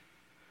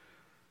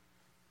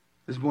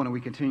This morning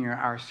we continue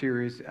our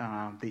series,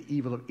 The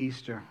Evil of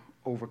Easter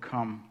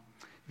Overcome.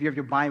 If you have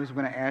your Bibles, I'm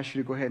going to ask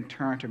you to go ahead and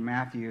turn to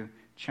Matthew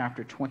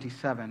chapter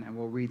 27, and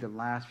we'll read the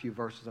last few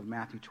verses of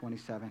Matthew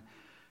 27.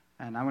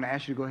 And I'm going to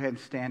ask you to go ahead and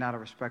stand out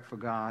of respect for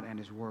God and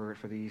His Word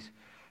for these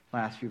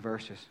last few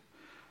verses.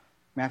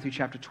 Matthew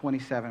chapter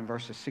 27,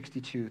 verses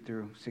 62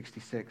 through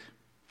 66.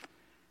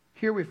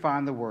 Here we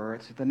find the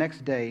words, "The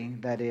next day,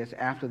 that is,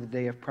 after the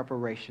day of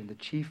preparation, the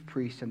chief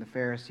priests and the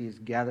Pharisees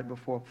gathered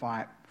before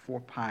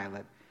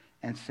Pilate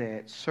and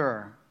said,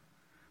 'Sir,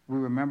 we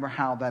remember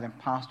how that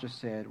impostor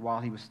said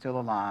while he was still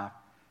alive,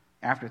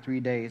 after 3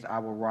 days I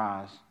will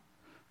rise.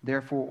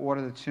 Therefore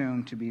order the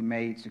tomb to be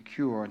made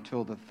secure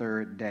until the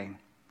third day,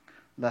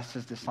 lest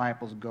his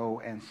disciples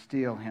go and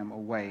steal him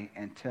away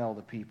and tell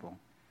the people,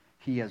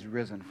 he has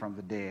risen from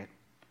the dead.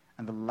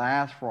 And the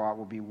last fraud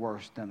will be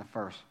worse than the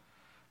first.'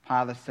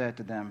 Pilate said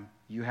to them,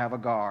 'You have a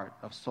guard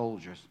of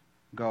soldiers.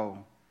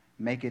 Go,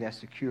 make it as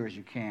secure as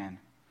you can.'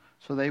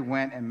 So they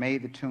went and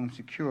made the tomb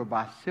secure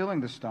by sealing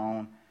the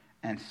stone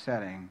and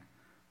setting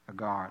a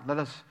guard." Let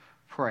us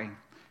pray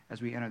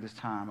as we enter this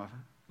time of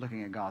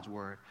looking at God's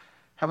Word.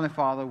 Heavenly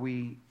Father,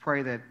 we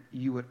pray that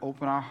you would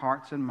open our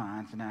hearts and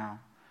minds now.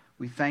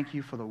 We thank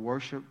you for the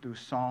worship through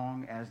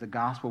song as the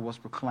gospel was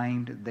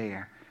proclaimed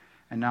there.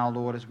 And now,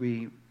 Lord, as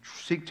we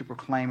seek to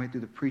proclaim it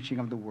through the preaching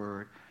of the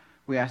Word,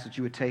 we ask that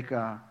you would take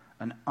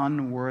an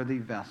unworthy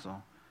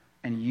vessel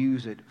and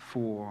use it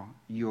for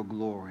your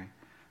glory,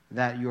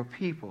 that your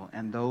people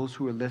and those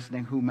who are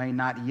listening who may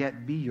not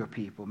yet be your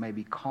people may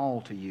be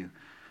called to you,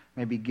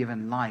 may be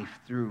given life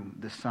through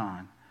the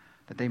Son,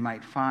 that they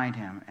might find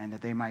him and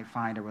that they might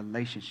find a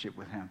relationship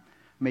with him.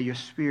 May your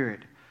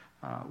Spirit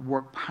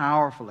work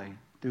powerfully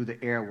through the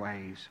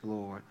airwaves,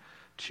 Lord,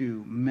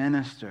 to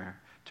minister,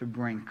 to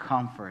bring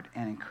comfort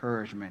and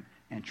encouragement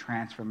and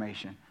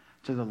transformation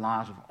to the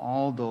lives of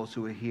all those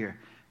who are here,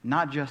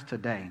 not just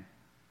today,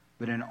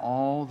 but in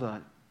all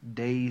the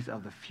days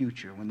of the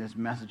future when this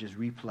message is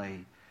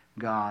replayed.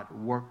 God,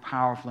 work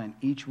powerfully in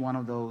each one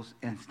of those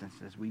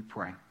instances, we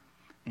pray.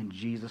 In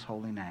Jesus'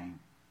 holy name,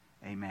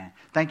 amen.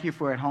 Thank you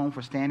for at home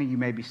for standing. You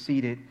may be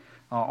seated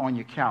on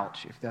your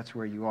couch if that's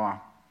where you are.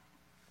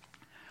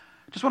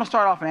 Just want to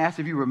start off and ask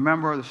if you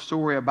remember the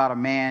story about a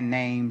man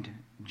named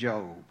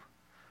Job.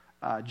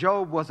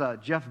 Job was a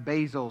Jeff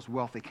Bezos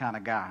wealthy kind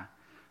of guy.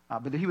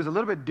 But he was a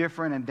little bit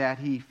different in that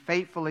he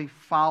faithfully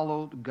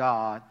followed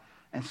God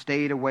and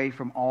stayed away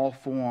from all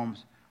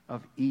forms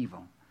of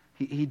evil.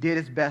 He did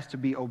his best to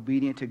be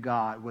obedient to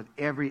God with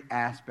every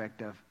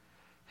aspect of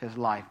his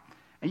life.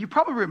 And you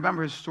probably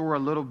remember his story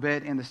a little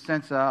bit in the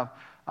sense of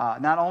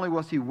not only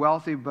was he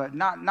wealthy, but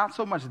not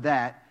so much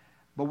that,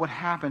 but what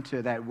happened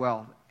to that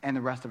wealth and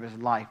the rest of his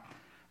life.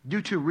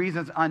 Due to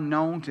reasons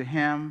unknown to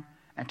him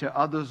and to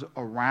others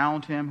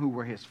around him who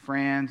were his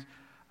friends,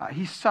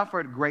 he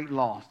suffered great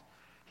loss.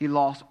 He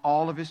lost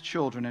all of his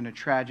children in a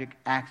tragic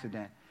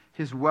accident.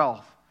 His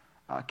wealth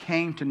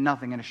came to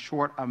nothing in a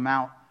short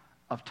amount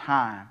of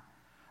time.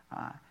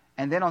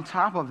 And then on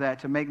top of that,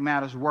 to make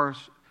matters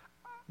worse,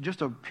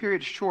 just a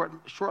period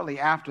shortly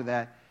after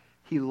that,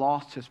 he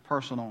lost his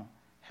personal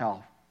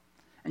health.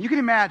 And you can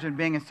imagine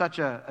being in such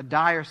a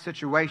dire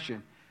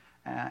situation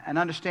and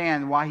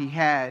understand why he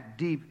had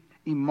deep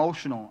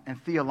emotional and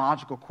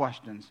theological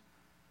questions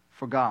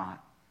for God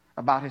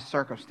about his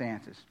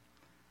circumstances.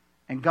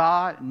 And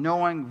God,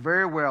 knowing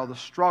very well the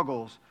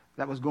struggles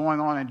that was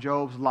going on in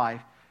Job's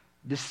life,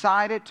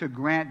 decided to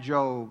grant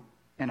Job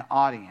an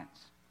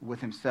audience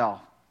with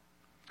himself.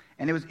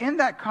 And it was in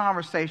that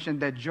conversation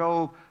that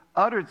Job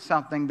uttered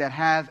something that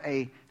has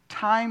a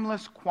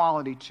timeless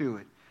quality to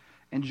it.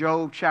 In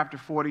Job chapter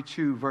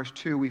 42, verse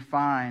 2, we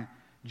find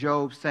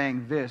Job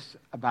saying this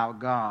about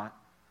God: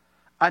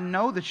 "I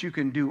know that you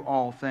can do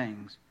all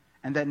things,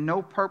 and that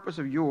no purpose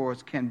of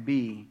yours can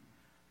be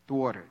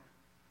thwarted."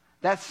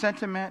 That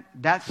sentiment,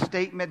 that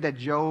statement that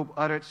Job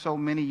uttered so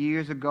many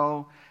years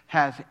ago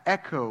has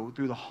echoed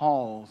through the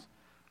halls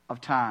of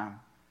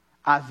time.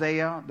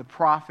 Isaiah, the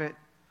prophet,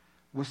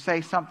 would say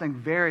something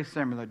very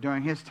similar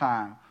during his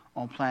time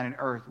on planet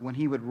Earth when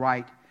he would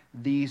write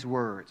these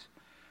words: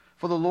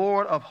 "For the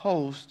Lord of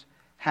hosts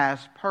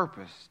has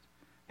purposed,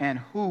 and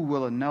who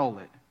will annul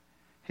it?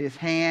 His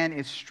hand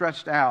is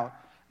stretched out,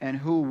 and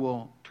who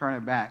will turn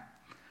it back?"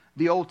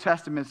 The Old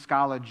Testament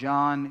scholar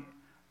John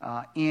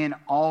N.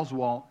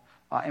 Oswalt,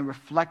 in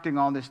reflecting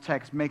on this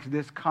text, makes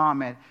this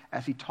comment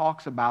as he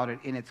talks about it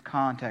in its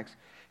context.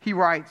 He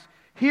writes,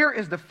 "Here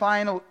is the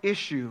final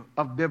issue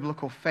of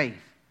biblical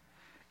faith.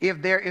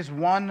 If there is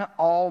one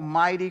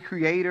almighty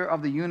creator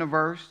of the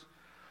universe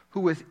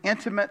who is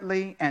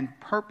intimately and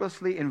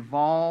purposely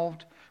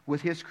involved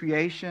with his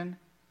creation,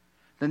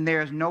 then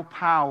there is no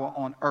power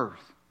on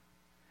earth,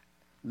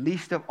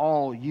 least of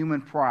all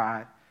human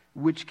pride,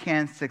 which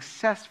can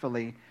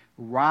successfully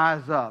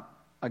rise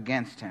up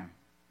against him.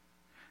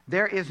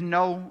 There is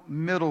no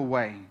middle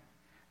way.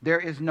 There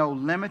is no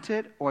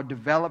limited or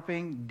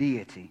developing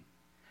deity.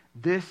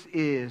 This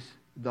is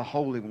the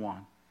Holy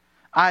One.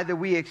 Either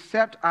we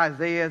accept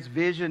Isaiah's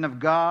vision of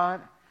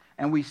God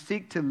and we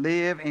seek to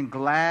live in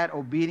glad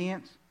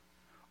obedience,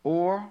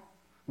 Or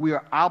we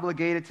are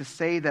obligated to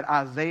say that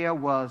Isaiah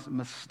was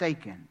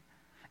mistaken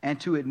and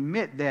to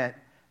admit that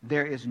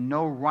there is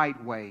no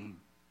right way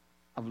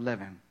of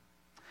living.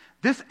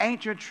 This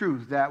ancient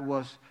truth that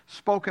was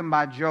spoken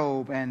by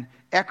Job and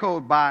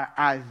echoed by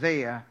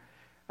Isaiah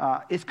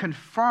is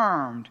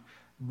confirmed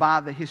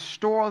by the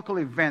historical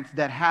events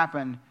that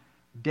happened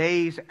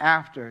days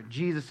after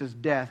Jesus'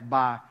 death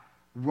by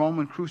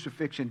Roman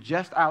crucifixion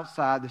just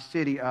outside the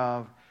city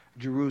of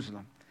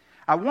Jerusalem.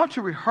 I want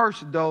to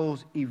rehearse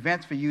those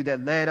events for you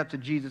that led up to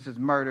Jesus'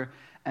 murder,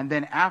 and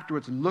then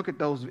afterwards look at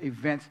those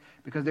events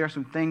because there are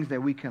some things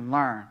that we can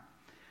learn.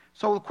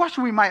 So the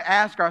question we might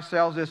ask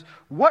ourselves is,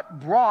 what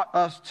brought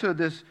us to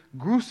this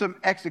gruesome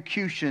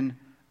execution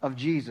of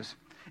Jesus?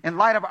 In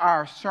light of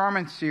our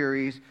sermon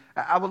series,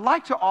 I would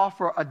like to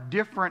offer a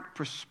different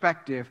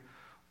perspective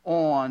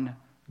on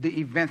the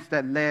events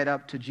that led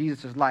up to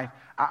Jesus' life.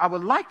 I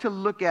would like to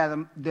look at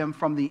them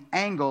from the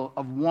angle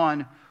of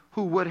one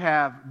who would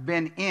have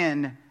been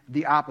in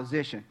the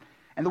opposition.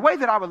 And the way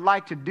that I would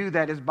like to do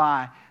that is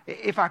by,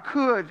 if I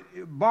could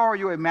borrow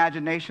your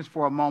imaginations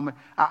for a moment,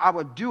 I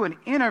would do an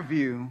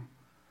interview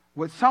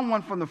with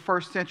someone from the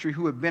first century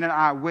who had been an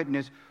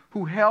eyewitness,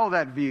 who held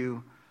that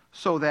view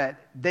so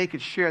that they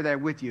could share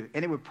that with you.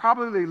 And it would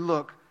probably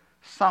look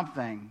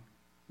something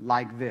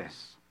like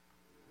this.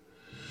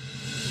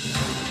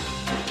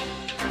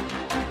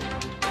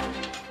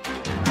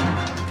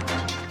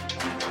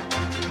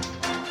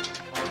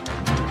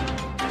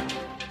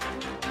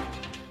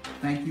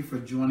 Thank you for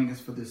joining us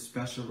for this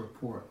special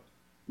report.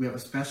 We have a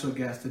special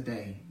guest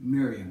today,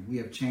 Miriam. We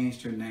have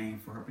changed her name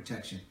for her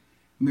protection.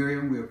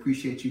 Miriam, we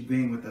appreciate you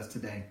being with us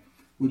today.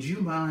 Would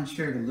you mind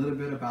sharing a little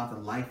bit about the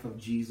life of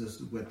Jesus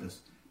with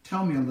us?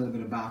 Tell me a little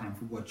bit about him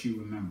for what you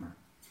remember.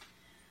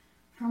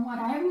 From what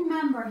I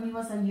remember, he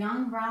was a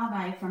young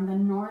rabbi from the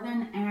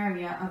northern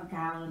area of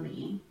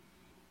Galilee.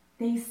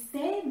 They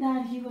say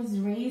that he was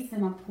raised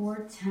in a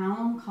poor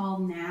town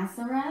called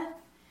Nazareth,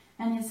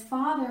 and his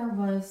father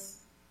was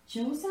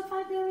Joseph,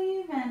 I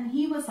believe, and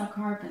he was a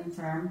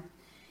carpenter.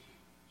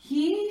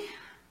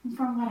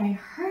 From what I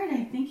heard,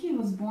 I think he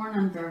was born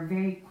under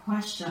very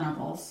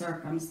questionable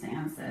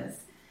circumstances.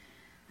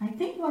 I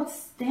think what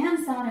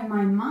stands out in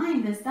my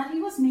mind is that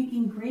he was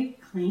making great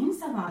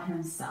claims about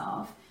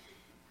himself.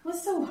 It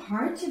was so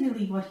hard to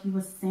believe what he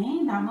was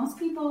saying that most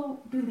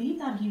people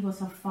believed that he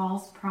was a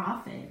false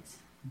prophet.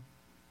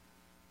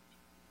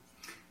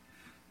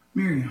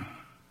 Miriam,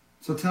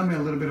 so tell me a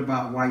little bit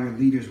about why your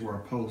leaders were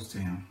opposed to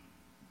him.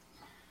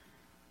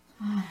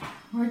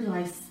 Where do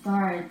I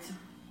start?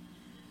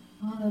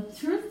 Well,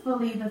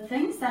 truthfully, the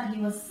things that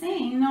he was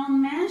saying, no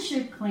man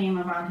should claim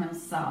about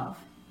himself.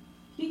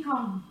 He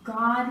called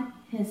God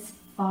his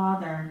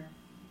Father.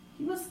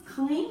 He was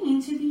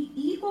claiming to be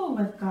equal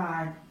with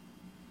God.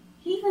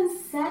 He even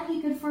said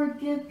he could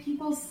forgive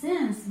people's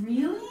sins.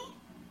 Really?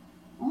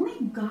 Only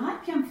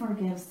God can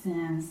forgive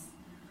sins.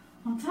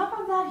 On top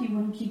of that, he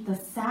wouldn't keep the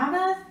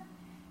Sabbath.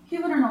 He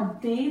wouldn't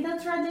obey the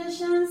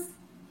traditions.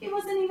 He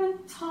wasn't even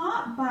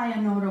taught by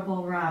a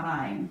notable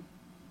rabbi.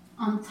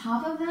 On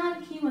top of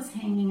that, he was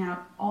hanging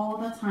out all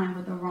the time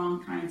with the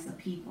wrong kinds of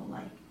people,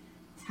 like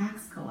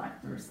tax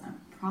collectors and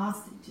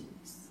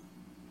prostitutes.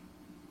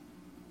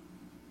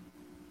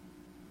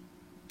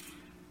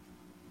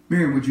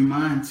 Miriam, would you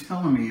mind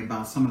telling me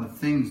about some of the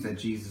things that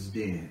Jesus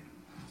did?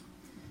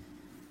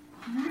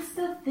 And that's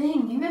the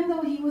thing. Even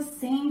though he was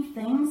saying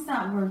things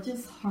that were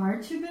just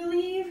hard to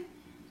believe,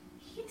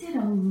 he did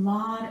a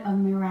lot of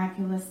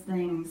miraculous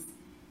things.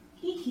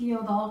 He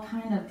healed all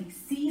kinds of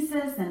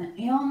diseases and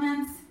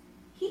ailments.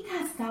 He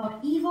cast out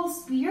evil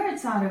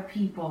spirits out of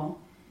people.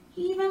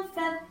 He even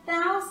fed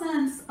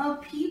thousands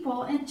of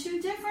people in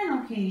 2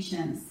 different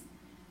occasions.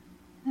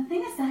 The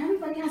thing is that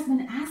everybody has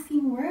been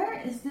asking,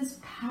 where is this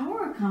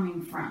power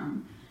coming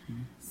from?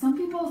 Some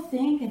people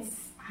think it's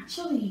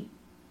actually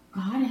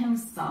God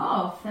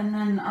himself, and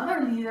then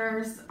other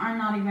leaders are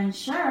not even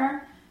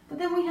sure. But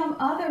then we have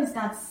others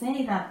that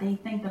say that they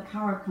think the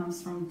power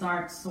comes from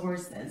dark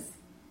sources.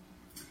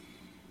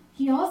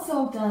 He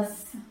also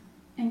does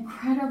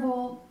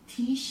incredible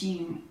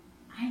teaching.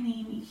 I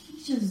mean,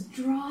 he just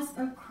draws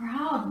a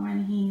crowd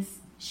when he's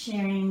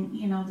sharing,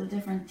 the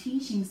different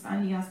teachings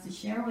that he has to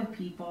share with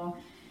people.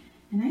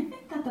 And I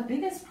think that the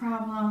biggest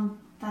problem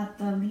that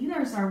the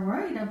leaders are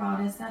worried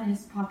about is that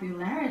his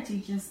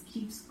popularity just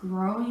keeps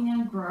growing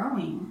and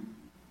growing.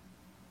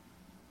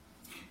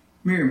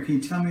 Miriam, can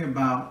you tell me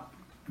about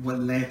what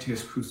led to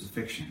his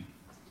crucifixion?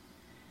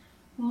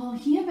 Well,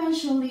 he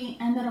eventually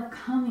ended up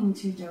coming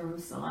to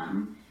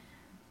Jerusalem,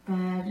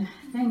 but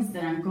things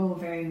didn't go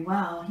very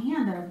well. He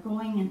ended up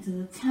going into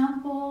the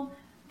temple,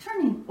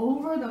 turning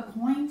over the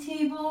coin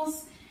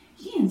tables.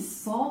 He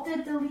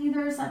insulted the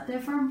leaders at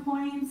different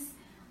points.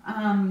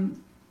 And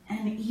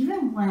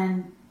even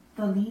when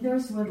the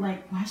leaders would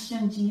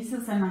question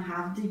Jesus and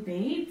have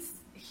debates,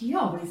 he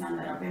always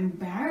ended up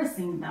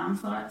embarrassing them.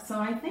 So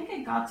I think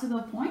it got to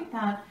the point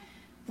that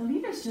the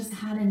leaders just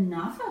had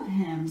enough of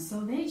him.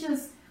 So they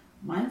just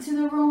went to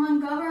the Roman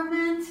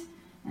government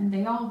and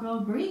they all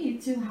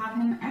agreed to have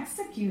him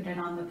executed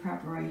on the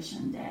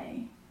preparation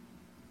day.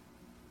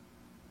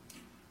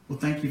 Well,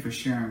 thank you for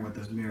sharing with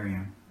us,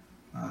 Miriam.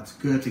 It's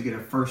good to get a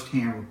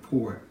first-hand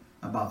report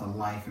about the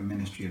life and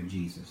ministry of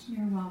Jesus.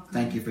 You're welcome.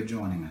 Thank you for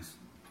joining us.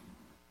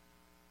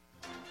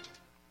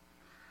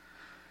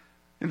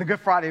 In the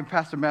Good Friday,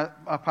 Pastor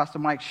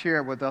Mike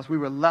shared with us, we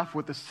were left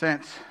with the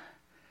sense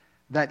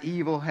that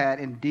evil had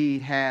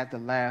indeed had the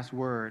last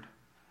word.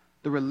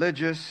 The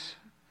religious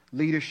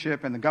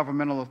leadership and the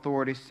governmental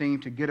authorities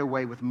seemed to get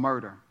away with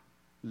murder,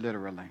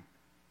 literally.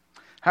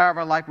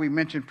 However, like we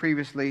mentioned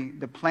previously,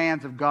 the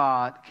plans of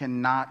God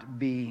cannot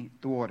be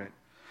thwarted.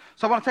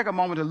 So I want to take a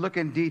moment to look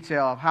in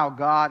detail of how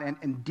God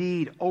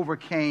indeed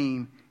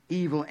overcame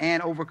evil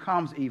and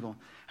overcomes evil.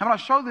 I'm going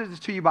to show this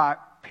to you by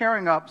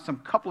pairing up some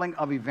coupling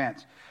of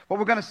events. What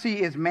we're going to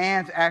see is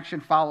man's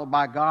action followed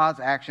by God's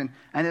action,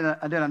 and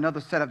then another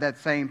set of that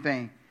same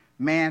thing.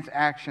 Man's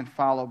action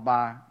followed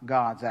by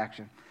God's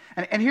action.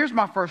 And here's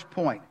my first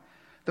point.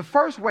 The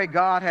first way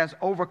God has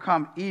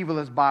overcome evil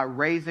is by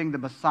raising the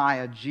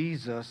Messiah,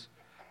 Jesus,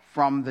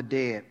 from the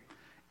dead.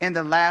 In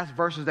the last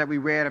verses that we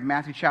read of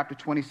Matthew chapter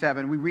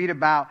 27, we read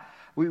about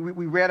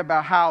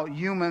how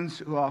humans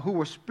who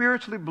were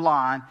spiritually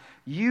blind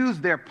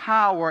used their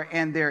power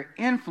and their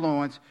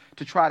influence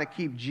to try to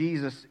keep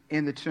Jesus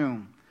in the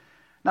tomb.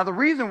 Now, the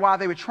reason why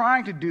they were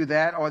trying to do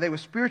that, or they were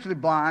spiritually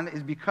blind,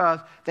 is because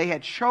they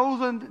had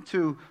chosen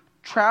to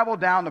travel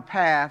down the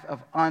path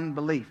of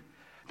unbelief.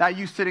 Now,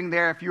 you sitting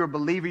there, if you're a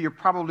believer, you're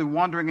probably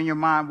wondering in your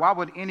mind, why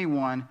would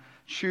anyone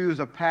choose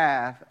a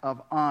path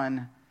of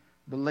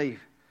unbelief?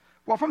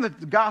 Well, from the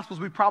Gospels,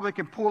 we probably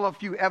can pull a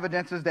few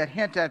evidences that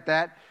hint at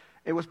that.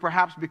 It was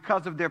perhaps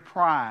because of their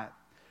pride,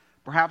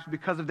 perhaps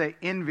because of their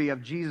envy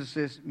of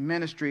Jesus'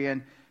 ministry,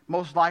 and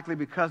most likely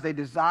because they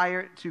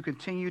desired to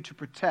continue to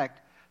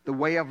protect the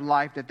way of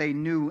life that they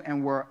knew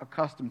and were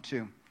accustomed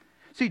to.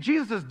 See,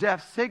 Jesus'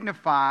 death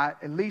signified,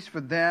 at least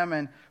for them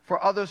and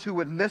for others who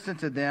would listen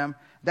to them,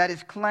 that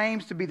his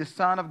claims to be the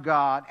Son of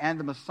God and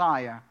the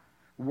Messiah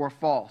were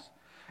false.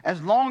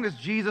 As long as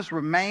Jesus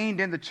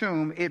remained in the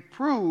tomb, it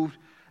proved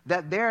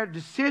that their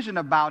decision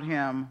about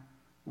him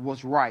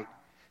was right.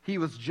 He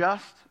was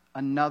just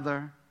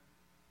another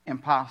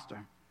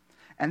imposter.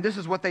 And this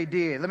is what they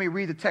did. Let me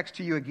read the text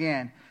to you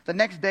again. The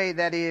next day,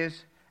 that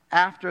is,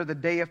 after the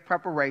day of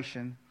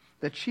preparation,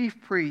 the chief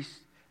priests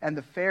and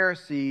the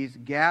Pharisees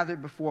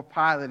gathered before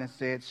Pilate and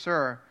said,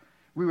 "Sir,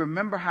 we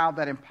remember how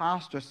that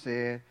impostor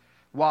said,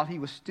 while he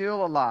was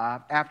still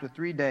alive, after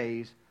 3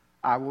 days,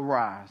 I will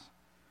rise.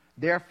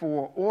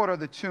 Therefore, order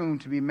the tomb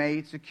to be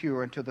made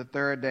secure until the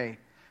 3rd day,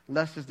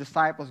 lest his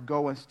disciples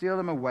go and steal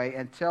him away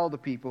and tell the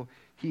people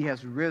he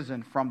has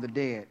risen from the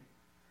dead.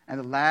 And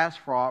the last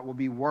fraud will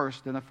be worse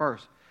than the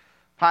first."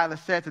 Pilate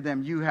said to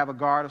them, "You have a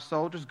guard of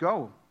soldiers.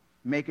 Go,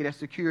 make it as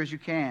secure as you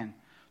can."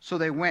 So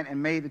they went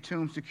and made the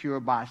tomb secure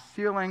by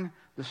sealing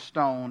the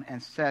stone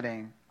and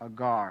setting a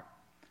guard.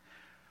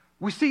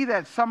 We see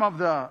that some of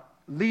the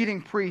leading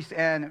priests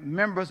and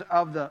members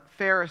of the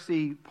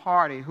Pharisee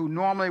party, who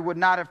normally would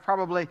not have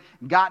probably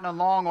gotten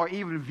along or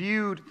even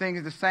viewed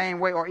things the same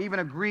way or even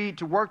agreed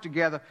to work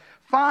together,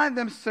 find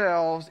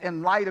themselves,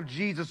 in light of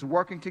Jesus,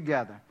 working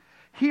together,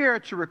 here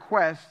to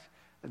request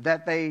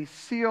that they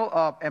seal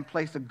up and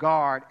place a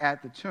guard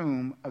at the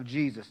tomb of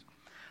Jesus.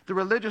 The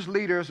religious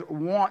leaders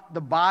want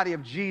the body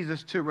of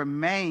Jesus to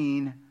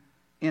remain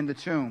in the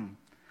tomb.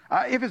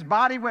 If his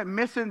body went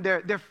missing,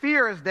 their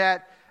fear is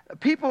that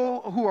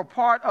people who are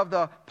part of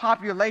the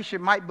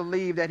population might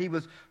believe that he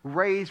was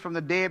raised from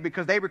the dead,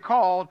 because they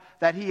recalled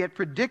that he had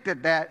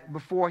predicted that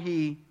before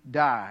he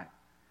died.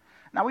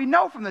 Now, we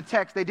know from the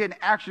text they didn't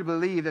actually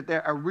believe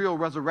that a real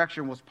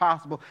resurrection was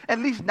possible, at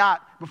least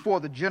not before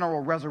the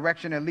general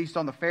resurrection, at least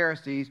on the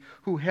Pharisees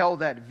who held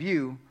that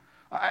view.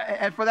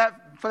 And for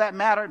that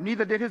matter,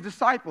 neither did his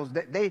disciples.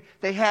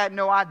 They had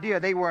no idea.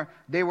 They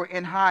were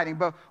in hiding.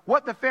 But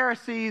what the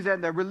Pharisees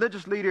and the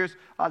religious leaders,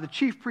 the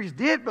chief priests,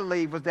 did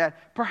believe was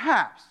that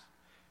perhaps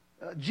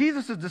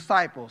Jesus'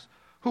 disciples,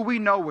 who we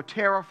know were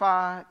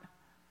terrified,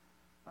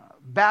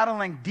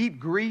 battling deep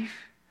grief,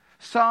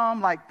 some,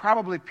 like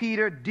probably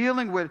Peter,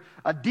 dealing with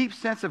a deep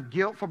sense of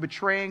guilt for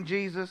betraying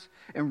Jesus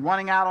and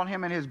running out on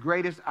him in his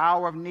greatest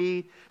hour of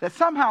need, that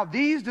somehow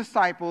these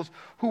disciples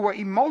who were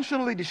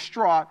emotionally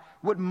distraught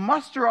would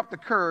muster up the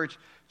courage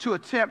to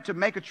attempt to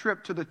make a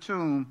trip to the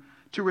tomb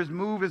to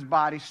remove his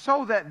body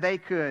so that they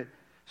could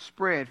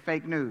spread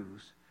fake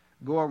news,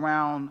 go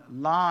around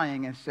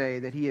lying and say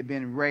that he had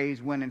been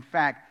raised when in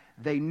fact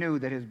they knew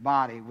that his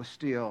body was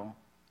still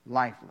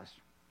lifeless.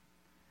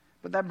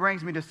 But that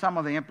brings me to some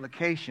of the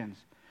implications.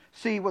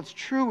 See, what's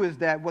true is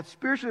that what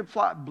spiritually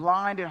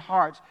blinded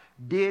hearts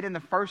did in the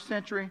first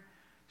century,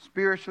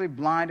 spiritually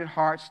blinded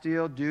hearts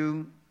still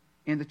do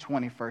in the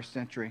 21st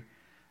century.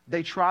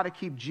 They try to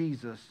keep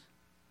Jesus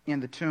in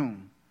the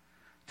tomb.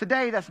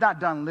 Today, that's not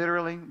done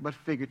literally, but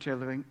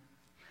figuratively.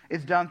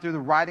 It's done through the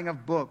writing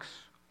of books,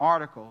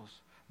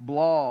 articles,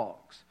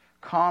 blogs,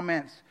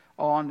 comments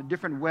on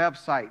different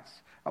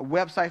websites,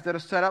 websites that are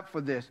set up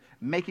for this,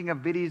 making of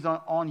videos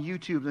on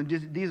YouTube.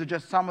 And these are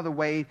just some of the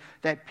ways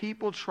that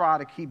people try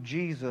to keep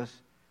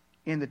Jesus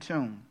in the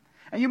tomb.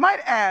 And you might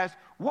ask,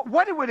 what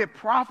would it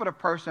profit a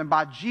person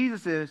by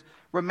Jesus'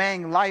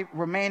 remaining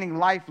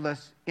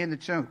lifeless in the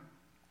tomb?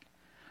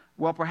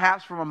 Well,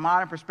 perhaps from a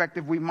modern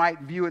perspective, we might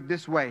view it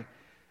this way.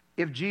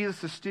 If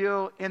Jesus is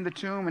still in the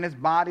tomb and his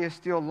body is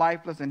still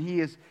lifeless and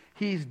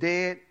he's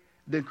dead,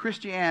 then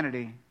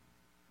Christianity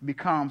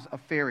becomes a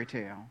fairy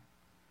tale.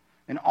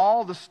 And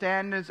all the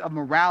standards of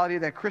morality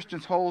that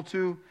Christians hold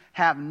to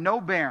have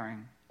no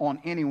bearing on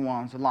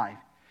anyone's life.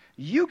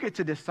 You get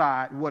to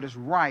decide what is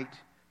right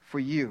for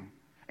you.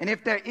 And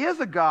if there is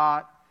a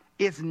God,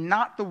 it's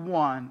not the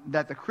one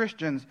that the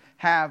Christians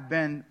have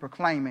been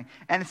proclaiming.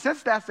 And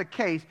since that's the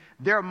case,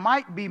 there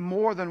might be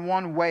more than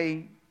one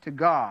way to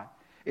God.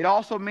 It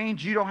also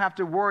means you don't have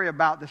to worry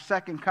about the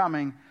second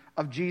coming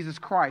of Jesus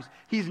Christ.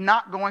 He's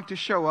not going to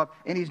show up,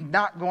 and he's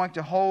not going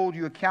to hold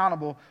you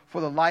accountable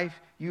for the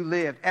life you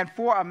lived. And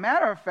for a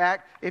matter of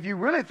fact, if you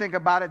really think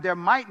about it, there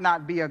might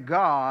not be a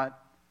God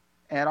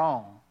at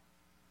all.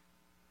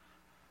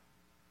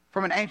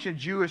 From an ancient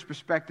Jewish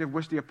perspective,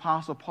 which the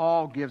Apostle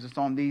Paul gives us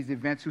on these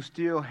events, who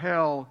still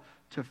held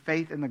to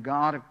faith in the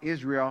God of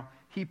Israel,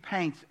 he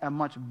paints a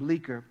much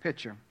bleaker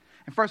picture.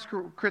 In 1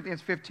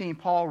 Corinthians 15,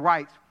 Paul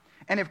writes,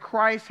 "And if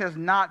Christ has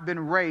not been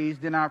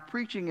raised, then our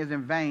preaching is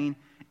in vain,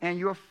 and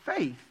your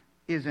faith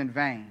is in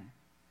vain."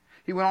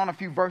 He went on a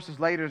few verses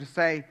later to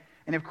say,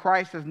 "And if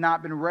Christ has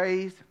not been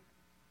raised,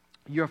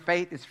 your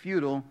faith is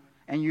futile,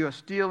 and you are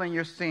still in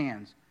your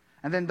sins.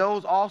 And then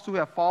those also who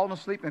have fallen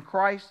asleep in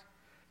Christ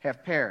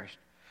have perished."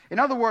 In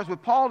other words,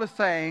 what Paul is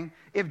saying,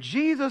 if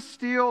Jesus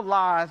still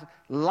lies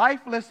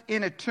lifeless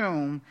in a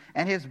tomb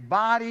and his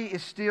body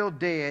is still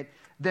dead,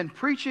 then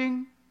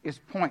preaching is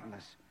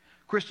pointless.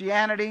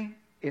 Christianity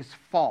is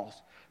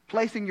false.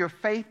 Placing your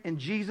faith in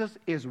Jesus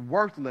is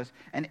worthless,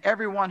 and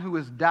everyone who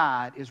has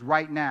died is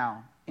right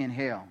now in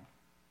hell.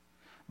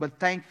 But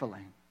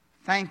thankfully,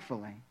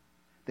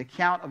 the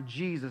account of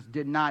Jesus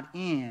did not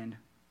end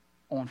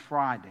on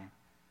Friday.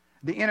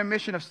 The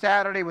intermission of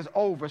Saturday was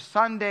over.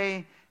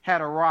 Sunday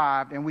had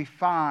arrived, and we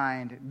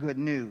find good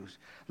news.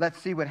 Let's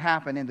see what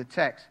happened in the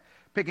text,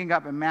 picking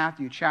up in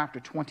Matthew chapter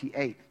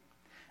 28.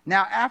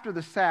 "Now after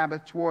the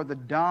Sabbath, toward the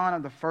dawn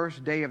of the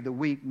first day of the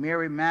week,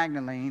 Mary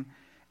Magdalene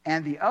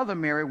and the other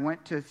Mary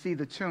went to see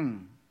the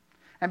tomb.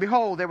 And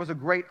behold, there was a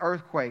great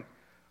earthquake,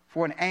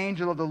 for an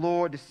angel of the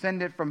Lord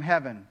descended from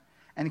heaven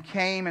and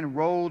came and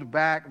rolled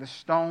back the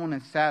stone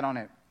and sat on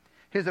it.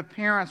 His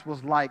appearance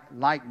was like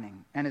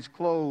lightning, and his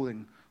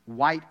clothing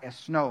white as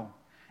snow.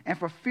 And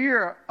for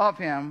fear of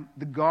him,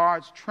 the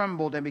guards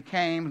trembled and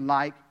became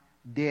like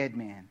dead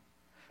men.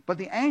 But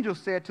the angel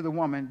said to the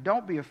woman,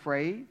 'Don't be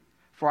afraid,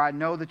 for I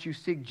know that you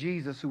seek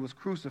Jesus who was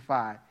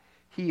crucified.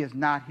 He is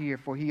not here,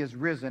 for he is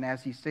risen,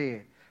 as he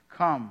said.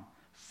 Come,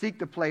 seek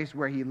the place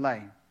where he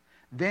lay.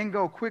 Then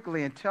go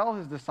quickly and tell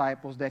his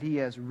disciples that he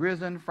has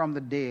risen from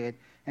the dead,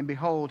 and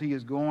behold, he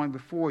is going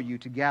before you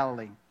to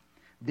Galilee.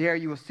 There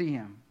you will see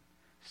him.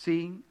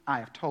 See, I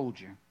have told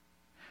you.'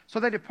 So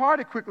they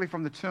departed quickly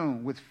from the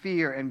tomb with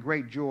fear and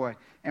great joy,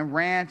 and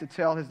ran to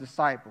tell his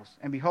disciples.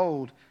 And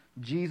behold,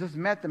 Jesus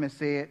met them and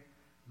said,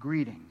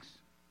 'Greetings.'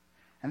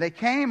 And they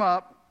came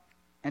up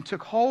and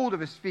took hold of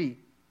his feet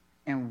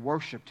and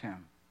worshipped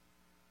him.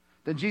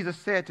 Then Jesus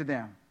said to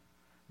them,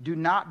 'Do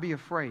not be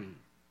afraid.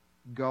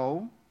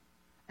 Go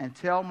and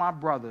tell my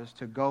brothers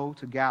to go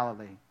to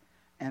Galilee,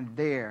 and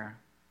there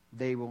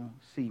they will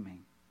see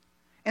me.'"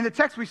 In the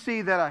text we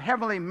see that a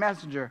heavenly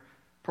messenger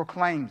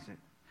proclaims it.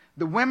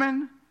 The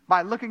women,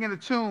 by looking in the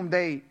tomb,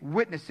 they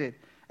witness it.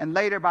 And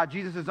later, by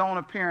Jesus' own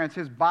appearance,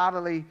 his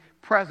bodily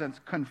presence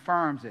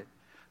confirms it.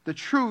 The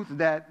truth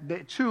that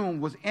the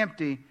tomb was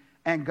empty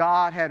and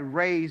God had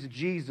raised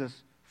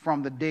Jesus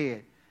from the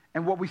dead.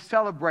 And what we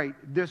celebrate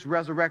this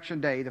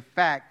resurrection day, the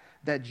fact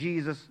that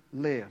Jesus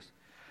lives.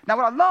 Now,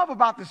 what I love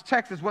about this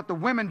text is what the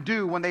women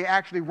do when they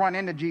actually run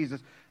into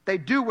Jesus. They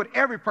do what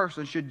every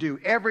person should do,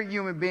 every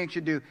human being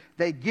should do.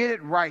 They get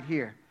it right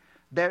here.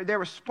 Their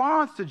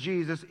response to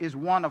Jesus is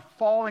one of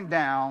falling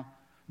down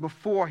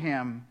before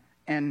him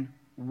and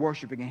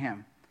worshiping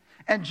him.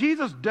 And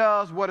Jesus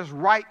does what is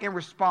right in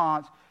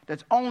response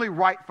that's only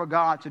right for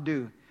God to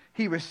do.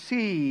 He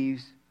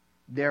receives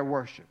their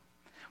worship.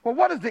 Well,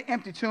 what does the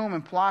empty tomb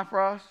imply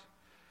for us?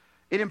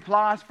 It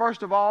implies,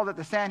 first of all, that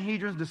the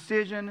Sanhedrin's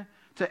decision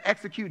to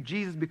execute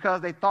Jesus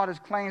because they thought his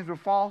claims were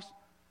false,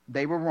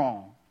 they were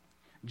wrong.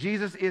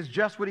 Jesus is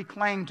just what he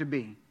claimed to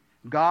be,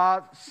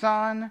 God's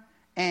Son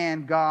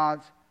and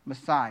God's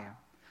Messiah.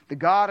 The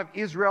God of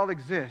Israel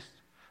exists.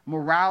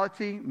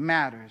 Morality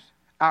matters.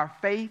 Our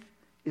faith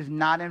is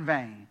not in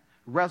vain.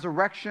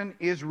 Resurrection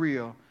is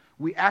real.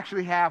 We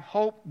actually have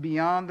hope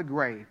beyond the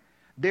grave.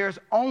 There's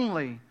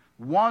only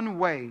one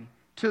way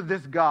to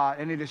this God,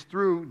 and it is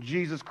through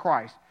Jesus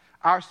Christ.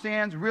 Our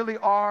sins really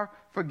are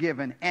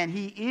forgiven, and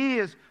he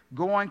is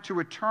going to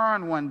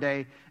return one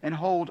day and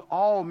hold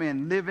all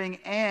men, living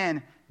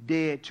and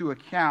dead, to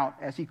account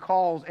as he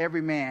calls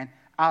every man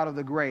out of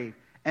the grave.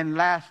 And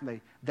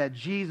lastly, that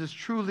Jesus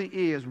truly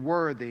is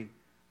worthy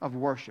of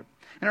worship.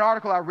 In an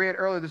article I read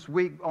earlier this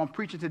week on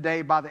Preaching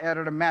Today by the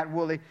editor Matt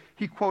Woolley,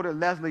 he quoted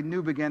Leslie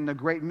Newbegin, the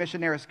great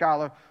missionary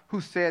scholar, who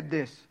said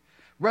this: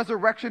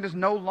 "Resurrection is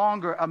no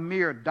longer a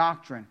mere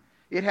doctrine.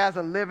 It has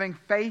a living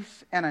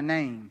face and a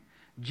name.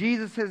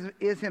 Jesus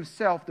is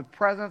himself the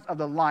presence of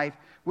the life,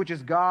 which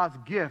is God's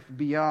gift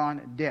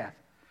beyond death.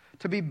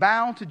 To be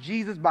bound to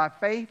Jesus by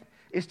faith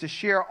is to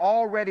share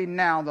already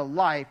now the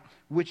life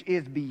which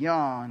is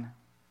beyond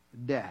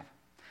death."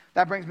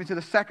 That brings me to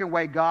the second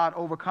way God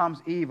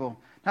overcomes evil.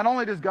 Not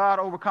only does God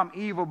overcome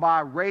evil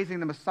by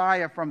raising the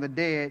Messiah from the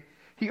dead,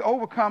 he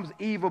overcomes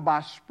evil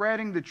by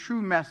spreading the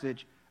true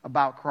message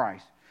about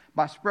Christ.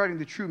 By spreading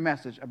the true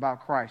message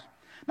about Christ.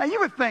 Now, you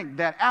would think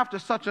that after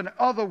such an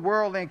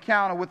otherworldly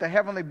encounter with a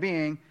heavenly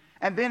being,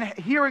 and then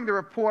hearing the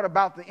report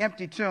about the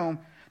empty tomb,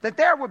 that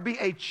there would be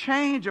a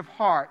change of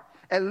heart,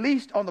 at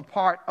least on the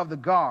part of the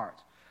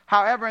guards.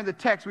 However, in the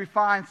text, we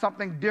find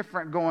something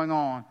different going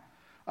on,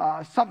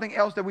 something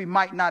else that we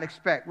might not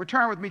expect.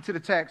 Return with me to the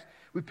text.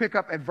 We pick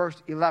up at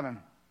verse 11.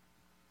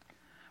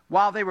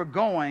 "While they were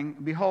going,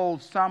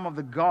 behold, some of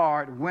the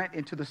guard went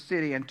into the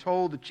city and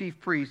told the chief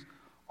priests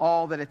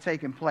all that had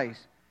taken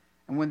place.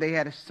 And when they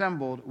had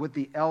assembled with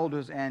the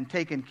elders and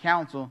taken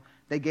counsel,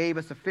 they gave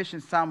a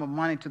sufficient sum of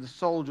money to the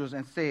soldiers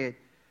and said,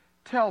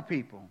 'Tell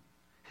people,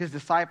 his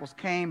disciples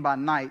came by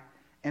night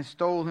and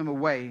stole him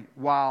away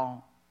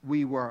while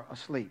we were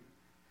asleep.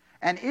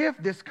 And if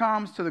this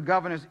comes to the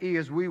governor's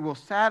ears, we will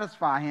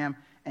satisfy him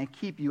and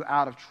keep you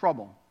out of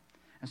trouble.'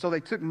 And so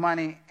they took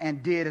money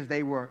and did as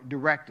they were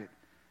directed.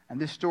 And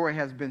this story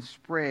has been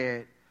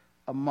spread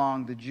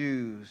among the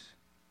Jews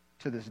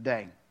to this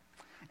day."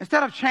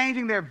 Instead of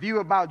changing their view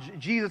about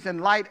Jesus in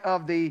light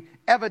of the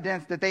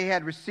evidence that they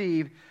had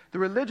received, the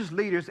religious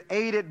leaders,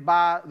 aided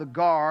by the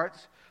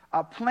guards,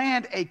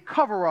 planned a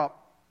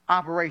cover-up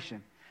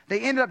operation. They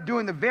ended up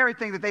doing the very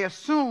thing that they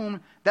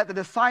assumed that the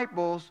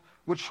disciples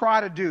would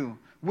try to do,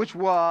 which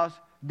was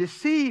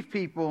deceive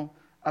people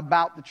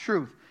about the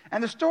truth.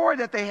 And the story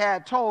that they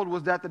had told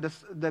was that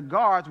the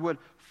guards would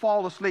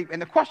fall asleep.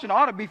 And the question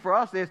ought to be for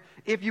us is,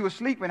 if you were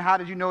sleeping, how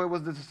did you know it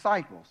was the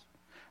disciples?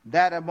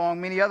 That,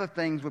 among many other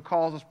things, would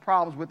cause us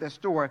problems with their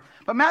story.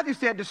 But Matthew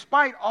said,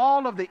 despite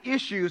all of the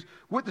issues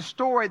with the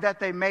story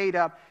that they made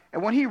up,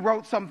 and when he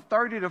wrote some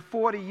 30 to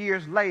 40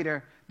 years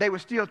later, they were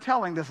still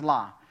telling this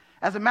lie.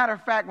 As a matter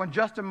of fact, when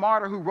Justin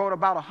Martyr, who wrote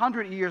about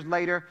 100 years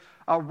later,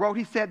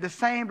 he said the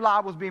same lie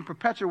was being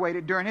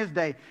perpetuated during his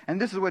day.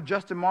 And this is what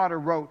Justin Martyr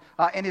wrote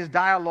in his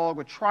dialogue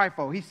with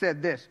Trypho. He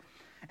said this: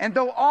 "And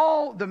though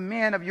all the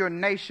men of your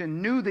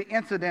nation knew the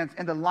incidents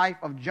in the life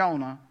of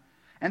Jonah,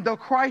 and though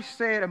Christ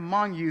said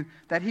among you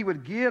that he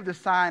would give the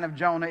sign of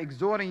Jonah,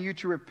 exhorting you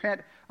to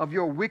repent of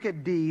your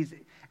wicked deeds,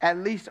 at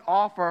least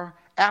offer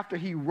after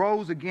he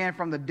rose again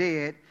from the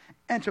dead,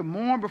 and to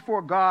mourn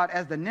before God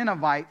as the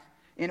Ninevites,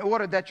 in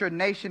order that your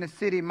nation and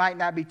city might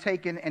not be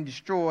taken and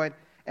destroyed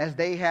as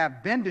they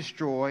have been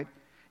destroyed,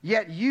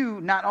 yet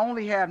you not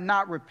only have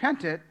not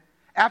repented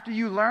after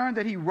you learned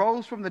that he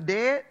rose from the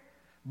dead,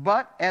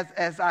 but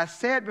as I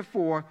said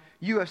before,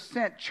 you have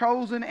sent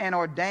chosen and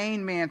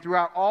ordained men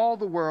throughout all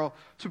the world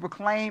to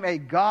proclaim a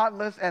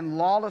godless and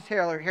lawless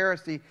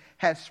heresy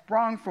has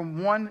sprung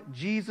from one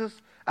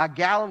Jesus, a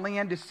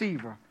Galilean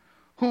deceiver,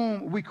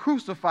 whom we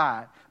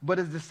crucified, but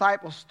his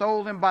disciples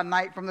stole him by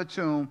night from the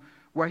tomb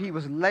where he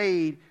was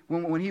laid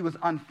when he was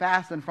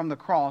unfastened from the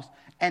cross,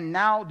 and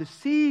now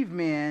deceive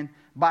men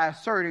by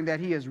asserting that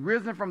he has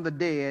risen from the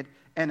dead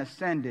and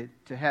ascended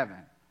to heaven."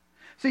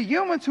 See,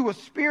 humans who are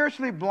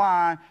spiritually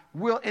blind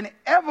will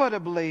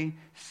inevitably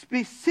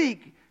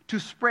seek to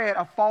spread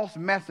a false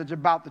message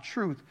about the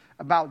truth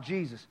about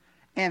Jesus.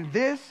 And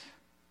this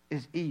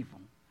is evil.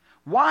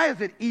 Why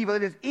is it evil?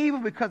 It is evil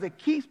because it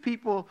keeps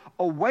people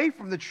away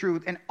from the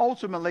truth and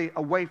ultimately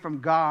away from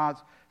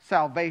God's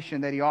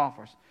salvation that he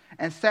offers.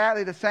 And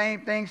sadly, the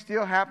same thing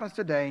still happens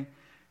today.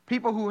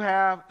 People who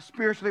have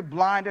spiritually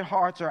blinded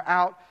hearts are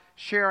out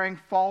sharing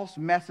false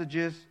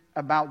messages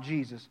about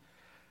Jesus.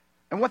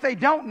 And what they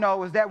don't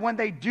know is that when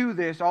they do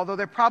this, although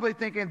they're probably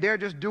thinking they're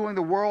just doing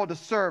the world a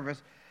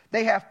service,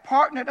 they have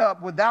partnered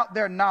up without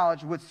their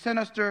knowledge with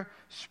sinister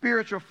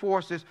spiritual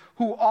forces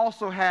who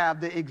also have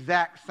the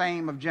exact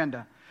same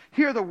agenda.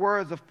 Hear the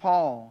words of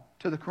Paul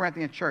to the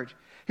Corinthian church.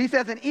 He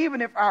says, "And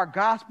even if our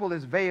gospel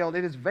is veiled,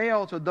 it is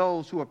veiled to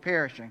those who are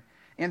perishing.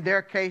 In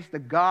their case, the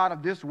God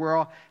of this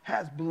world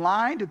has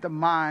blinded the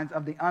minds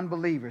of the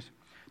unbelievers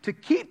to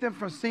keep them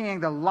from seeing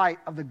the light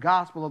of the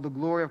gospel of the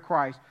glory of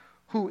Christ,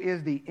 who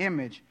is the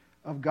image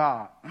of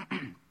God."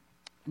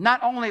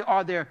 Not only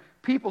are there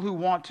people who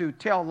want to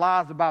tell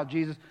lies about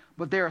Jesus,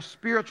 but there are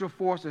spiritual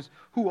forces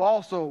who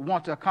also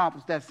want to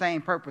accomplish that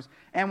same purpose.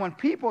 And when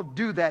people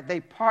do that, they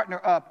partner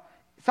up,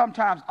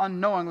 sometimes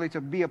unknowingly,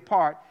 to be a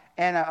part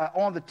and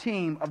on the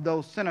team of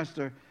those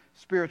sinister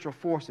spiritual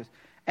forces.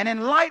 And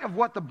in light of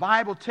what the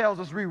Bible tells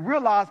us, we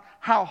realize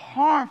how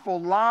harmful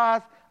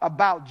lies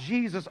about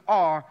Jesus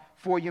are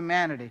for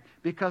humanity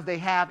because they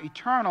have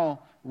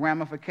eternal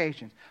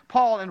ramifications.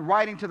 Paul, in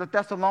writing to the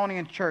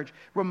Thessalonian church,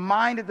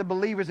 reminded the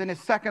believers in his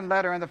second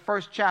letter in the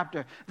first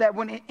chapter that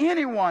when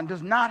anyone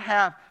does not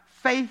have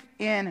faith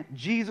in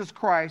Jesus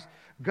Christ,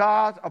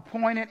 God's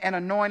appointed and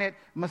anointed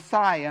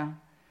Messiah,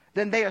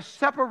 then they are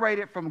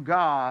separated from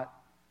God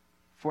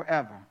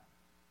forever.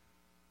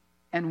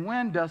 And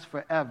when does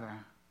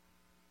forever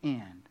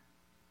end?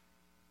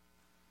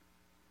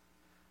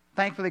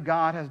 Thankfully,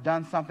 God has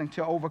done something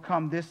to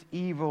overcome this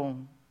evil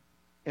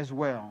as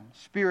well,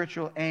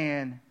 spiritual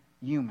and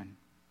human.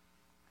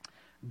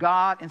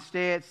 God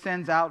instead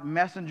sends out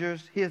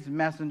messengers, his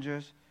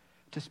messengers,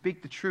 to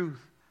speak the truth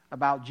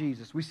about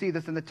Jesus. We see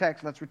this in the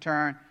text. Let's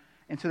return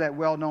into that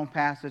well-known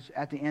passage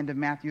at the end of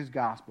Matthew's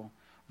Gospel,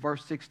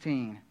 verse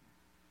 16.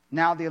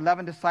 Now the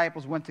 11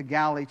 disciples went to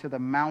Galilee to the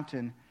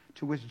mountain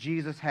to which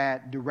Jesus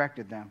had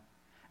directed them.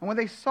 And when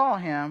they saw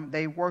him,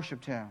 they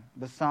worshipped him,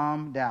 but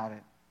some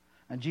doubted.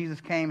 And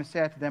Jesus came and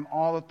said to them,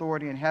 all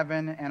authority in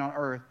heaven and on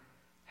earth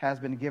has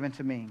been given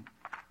to me.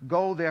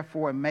 Go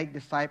therefore and make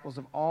disciples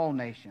of all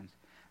nations,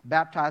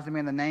 baptizing them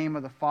in the name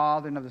of the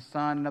Father and of the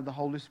Son and of the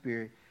Holy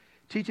Spirit,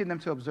 teaching them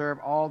to observe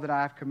all that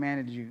I have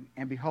commanded you.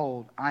 And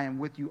behold, I am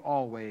with you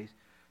always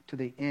to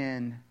the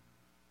end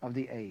of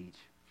the age.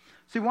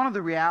 See, one of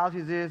the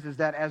realities is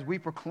that as we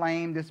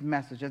proclaim this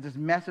message, as this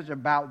message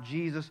about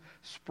Jesus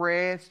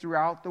spreads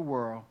throughout the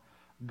world,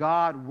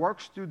 God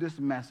works through this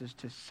message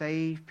to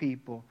save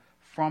people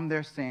from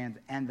their sins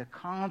and the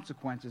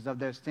consequences of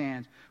their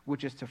sins,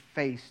 which is to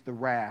face the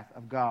wrath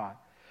of God.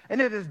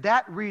 And it is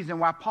that reason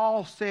why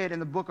Paul said in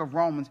the book of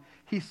Romans,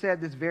 he said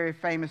this very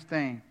famous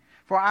thing,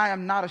 for I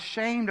am not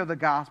ashamed of the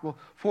gospel,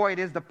 for it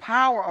is the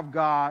power of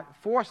God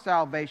for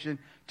salvation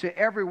to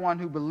everyone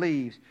who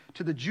believes,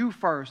 to the Jew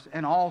first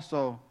and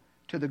also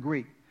to the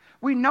Greek.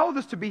 We know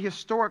this to be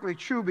historically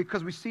true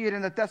because we see it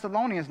in the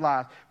Thessalonians'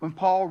 lives when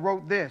Paul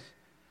wrote this.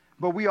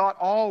 But we ought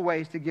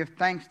always to give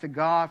thanks to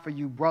God for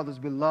you, brothers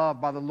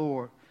beloved by the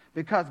Lord,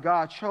 because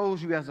God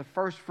chose you as the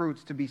first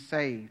fruits to be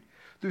saved,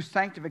 through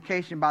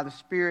sanctification by the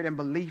Spirit and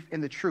belief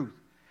in the truth.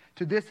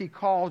 To this he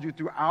called you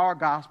through our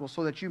gospel,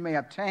 so that you may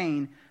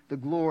obtain the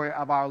glory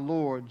of our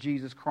Lord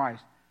Jesus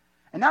Christ.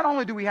 And not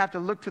only do we have to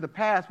look to the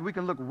past, but we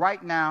can look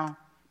right now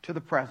to the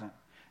present.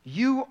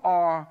 You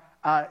are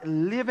a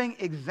living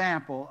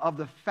example of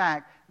the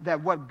fact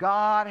that what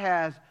God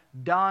has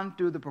done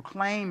through the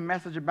proclaimed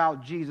message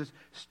about Jesus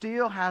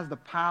still has the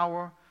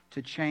power to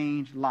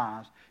change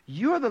lives.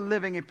 You're the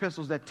living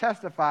epistles that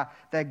testify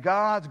that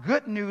God's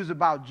good news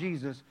about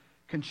Jesus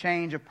can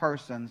change a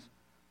person's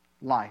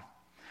life.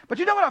 But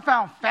you know what I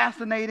found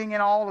fascinating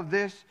in all of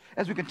this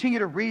as we continue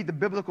to read the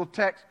biblical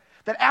text?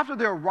 That after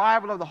the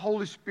arrival of the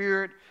Holy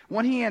Spirit,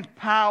 when he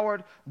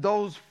empowered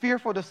those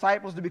fearful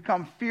disciples to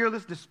become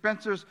fearless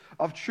dispensers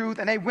of truth,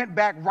 and they went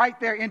back right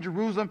there in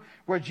Jerusalem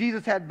where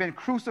Jesus had been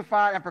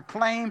crucified and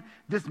proclaimed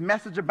this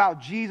message about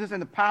Jesus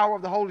and the power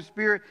of the Holy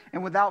Spirit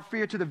and without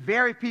fear to the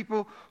very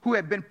people who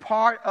had been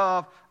part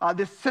of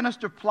this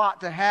sinister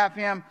plot to have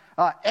him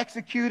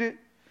executed,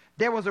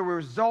 there was a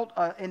result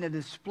in the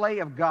display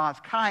of God's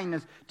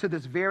kindness to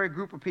this very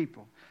group of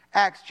people.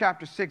 Acts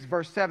chapter 6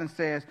 verse 7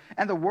 says,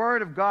 and the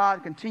word of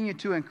God continued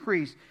to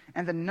increase,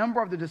 and the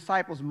number of the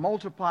disciples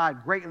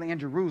multiplied greatly in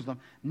Jerusalem.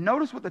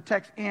 Notice what the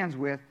text ends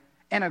with,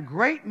 and a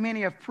great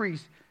many of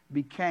priests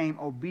became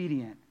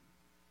obedient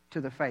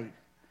to the faith.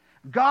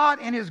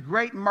 God, in his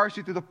great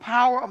mercy, through the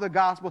power of the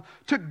gospel,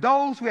 took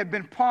those who had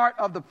been part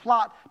of the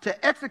plot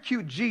to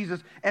execute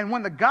Jesus, and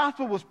when the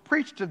gospel was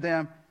preached to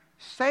them,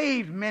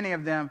 saved many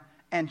of them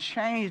and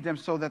changed them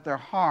so that their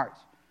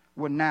hearts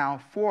were now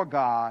for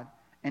God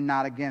and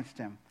not against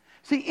him.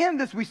 See, in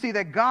this we see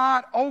that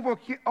God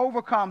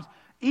overcomes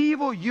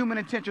evil human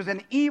intentions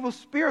and evil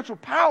spiritual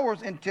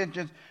powers'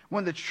 intentions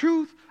when the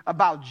truth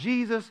about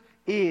Jesus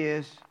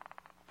is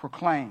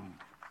proclaimed.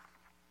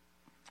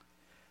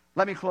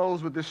 Let me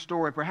close with this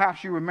story.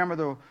 Perhaps you remember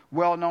the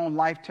well-known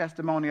life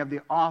testimony of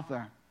the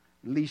author,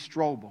 Lee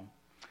Strobel.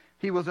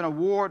 He was an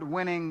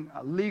award-winning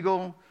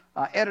legal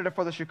editor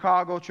for the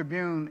Chicago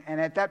Tribune, and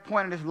at that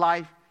point in his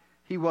life,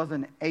 he was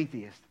an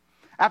atheist.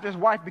 After his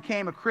wife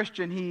became a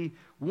Christian, he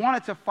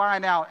wanted to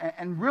find out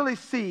and really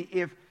see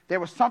if there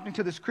was something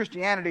to this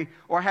Christianity,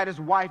 or had his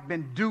wife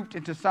been duped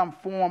into some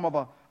form of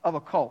a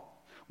cult.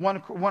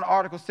 One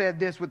article said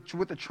this,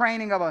 with the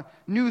training of a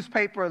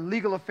newspaper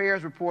legal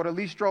affairs reporter,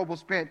 Lee Strobel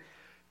spent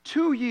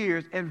 2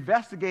 years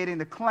investigating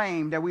the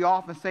claim that we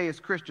often say as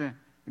Christians,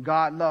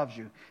 God loves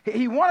you.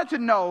 He wanted to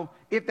know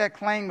if that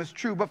claim was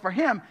true, but for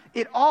him,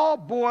 it all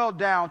boiled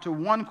down to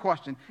one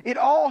question. It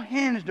all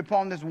hinged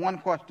upon this one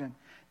question.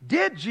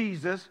 Did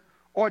Jesus,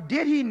 or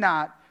did he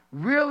not,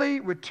 really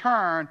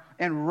return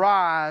and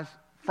rise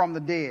from the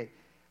dead?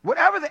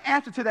 Whatever the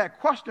answer to that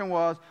question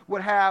was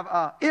would have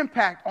an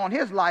impact on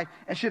his life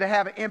and should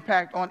have an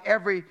impact on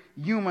every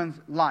human's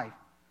life.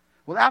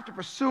 Well, after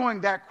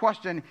pursuing that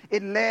question,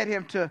 it led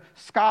him to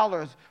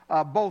scholars,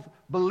 both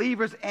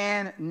believers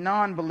and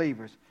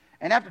non-believers.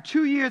 And after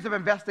 2 years of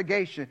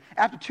investigation,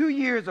 after 2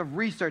 years of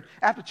research,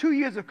 after 2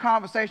 years of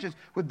conversations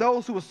with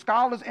those who were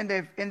scholars in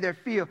their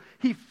field,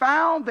 he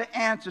found the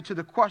answer to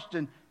the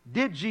question,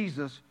 did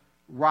Jesus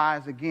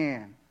rise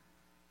again?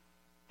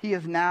 He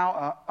is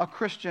now a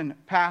Christian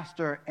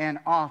pastor and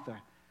author.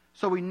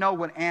 So we know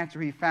what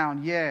answer he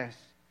found. Yes,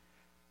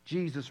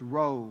 Jesus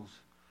rose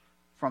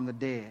from the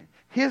dead.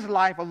 His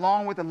life,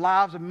 along with the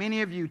lives of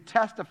many of you,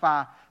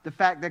 testify the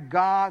fact that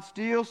God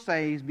still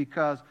saves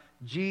because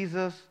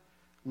Jesus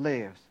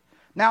lives.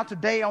 Now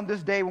today, on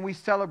this day when we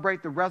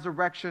celebrate the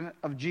resurrection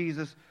of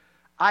Jesus,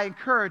 I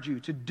encourage you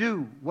to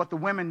do what the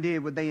women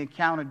did when they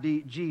encountered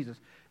Jesus.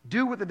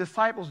 Do what the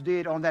disciples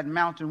did on that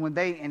mountain when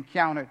they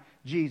encountered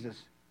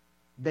Jesus.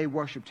 They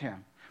worshiped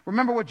him.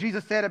 Remember what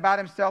Jesus said about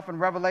himself in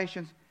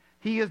Revelations?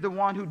 He is the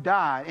one who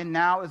died and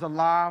now is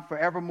alive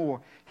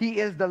forevermore. He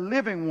is the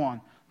living one,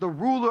 the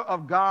ruler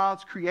of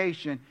God's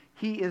creation.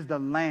 He is the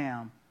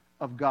Lamb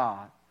of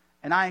God.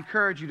 And I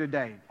encourage you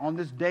today, on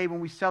this day when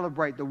we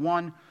celebrate the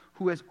one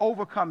who has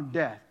overcome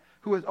death,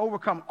 who has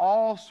overcome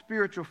all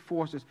spiritual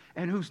forces,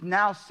 and who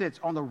now sits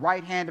on the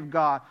right hand of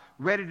God,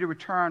 ready to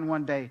return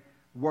one day,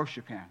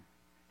 worship him.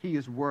 He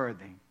is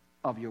worthy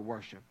of your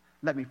worship.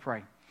 Let me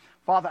pray.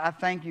 Father, I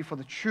thank you for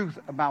the truth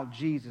about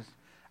Jesus.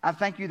 I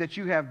thank you that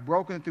you have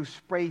broken through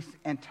space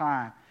and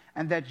time,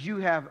 and that you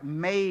have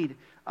made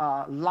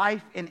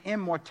life and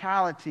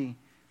immortality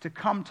to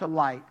come to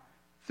light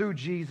through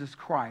Jesus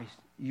Christ,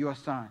 your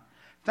Son.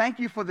 Thank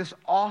you for this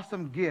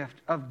awesome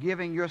gift of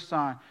giving your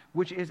Son,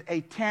 which is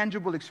a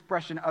tangible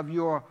expression of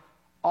your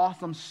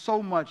awesome,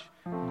 so much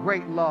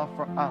great love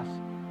for us.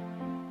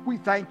 We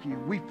thank you.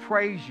 We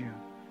praise you.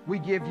 We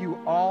give you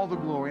all the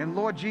glory. And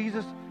Lord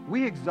Jesus,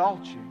 we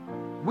exalt you.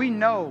 We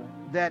know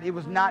that it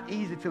was not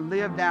easy to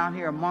live down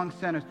here among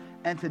sinners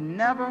and to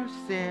never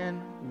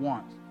sin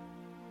once.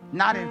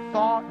 Not in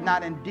thought,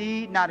 not in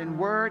deed, not in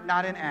word,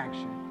 not in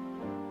action.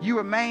 You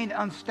remained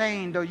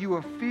unstained, though you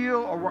were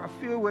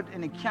filled with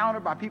an encounter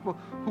by people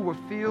who were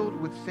filled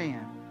with sin.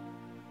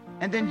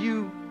 And then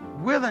you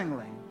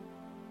willingly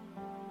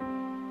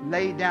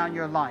laid down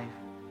your life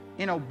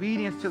in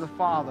obedience to the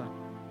Father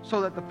so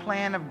that the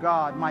plan of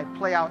God might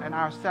play out and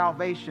our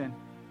salvation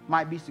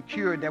might be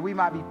secured, that we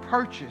might be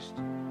purchased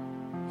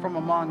from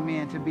among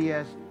men to be,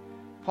 as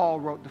Paul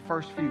wrote, the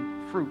first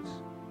few fruits.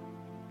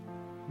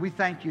 We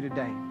thank you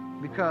today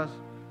because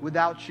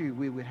without you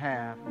we would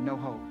have no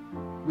hope.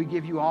 We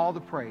give you all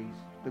the praise,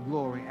 the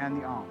glory, and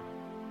the honor.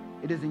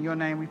 It is in your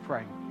name we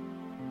pray.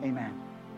 Amen.